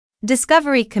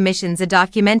Discovery commissions a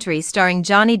documentary starring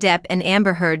Johnny Depp and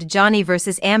Amber Heard, Johnny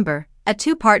vs. Amber, a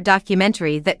two-part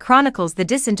documentary that chronicles the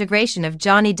disintegration of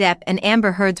Johnny Depp and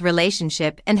Amber Heard's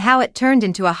relationship and how it turned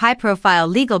into a high-profile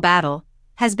legal battle,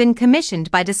 has been commissioned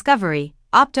by Discovery.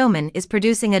 Omen is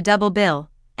producing a double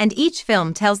bill, and each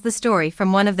film tells the story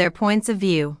from one of their points of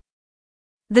view.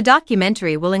 The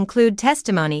documentary will include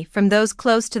testimony from those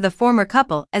close to the former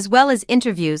couple as well as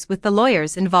interviews with the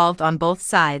lawyers involved on both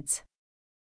sides.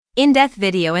 In-depth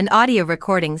video and audio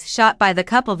recordings shot by the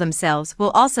couple themselves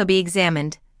will also be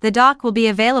examined. The doc will be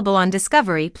available on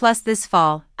Discovery Plus this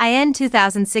fall. In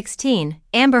 2016,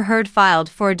 Amber Heard filed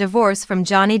for a divorce from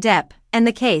Johnny Depp, and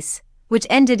the case, which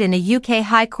ended in a UK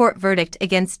High Court verdict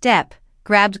against Depp,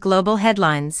 grabbed global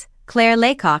headlines. Claire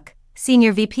Laycock,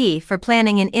 Senior VP for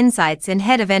Planning and Insights and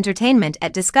Head of Entertainment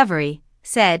at Discovery,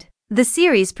 said, "The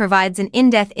series provides an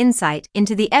in-depth insight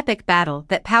into the epic battle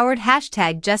that powered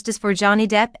 #Justice for Johnny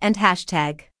Depp and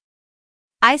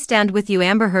 #I Stand With You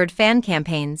Amber Heard fan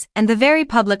campaigns and the very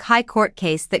public High Court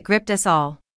case that gripped us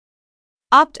all."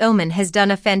 Omen has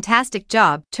done a fantastic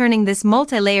job turning this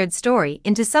multi-layered story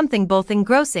into something both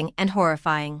engrossing and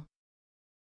horrifying.